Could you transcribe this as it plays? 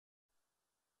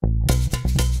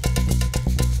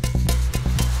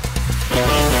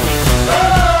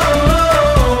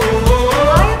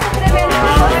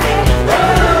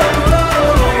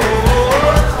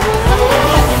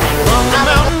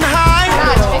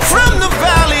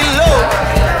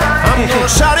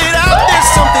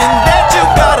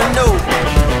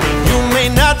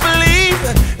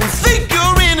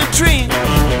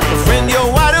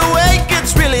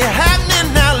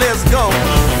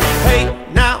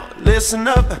listen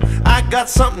up. I got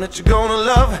something that you're gonna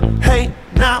love. Hey,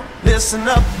 now listen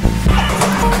up.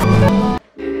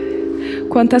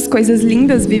 Quantas coisas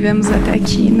lindas vivemos até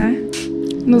aqui, né?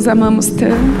 Nos amamos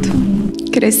tanto,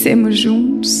 crescemos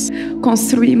juntos,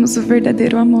 construímos o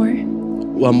verdadeiro amor.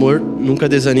 O amor nunca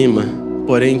desanima,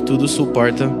 porém tudo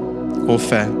suporta com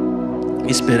fé,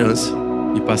 esperança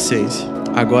e paciência.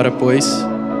 Agora, pois,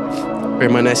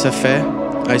 permanece a fé,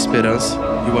 a esperança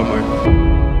e o amor.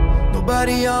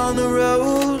 Nobody on the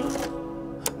road,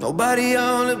 nobody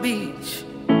on the beach.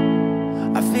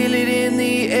 I feel it in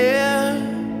the air,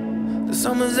 the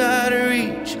summer's out of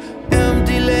reach.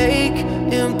 Empty lake,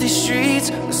 empty streets,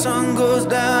 the sun goes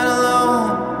down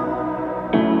alone.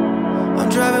 I'm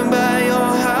driving by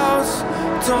your house,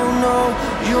 don't know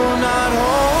you're not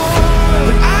home.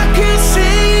 But I can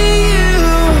see you,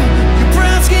 your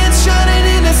brown skin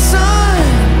shining in the sun.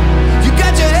 You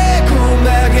got your hair combed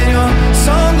back and your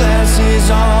sunglasses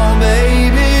on,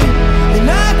 baby. And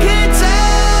I can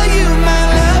tell you my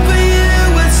love for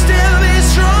you would still be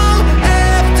strong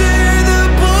after the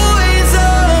boys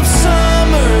of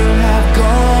summer have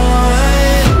gone.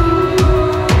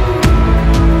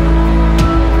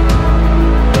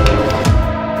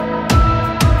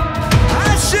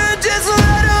 I should just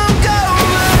let them go,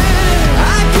 but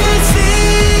I can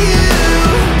see you,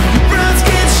 your brown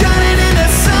skin shining in the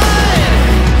sun.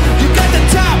 You got the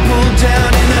top pulled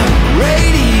down and the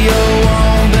radio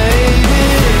on, baby.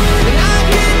 And I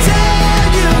can tell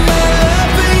you my love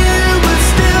for you would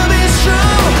still be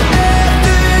strong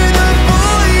after the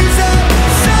boys of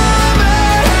summer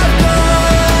have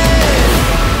gone.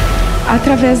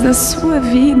 Através da sua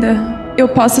vida, eu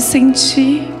posso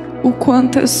sentir o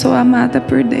quanto eu sou amada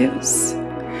por Deus.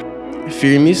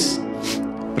 Firmes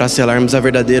para selarmos a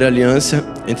verdadeira aliança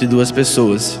entre duas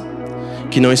pessoas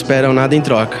que não esperam nada em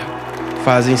troca,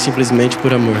 fazem simplesmente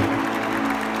por amor.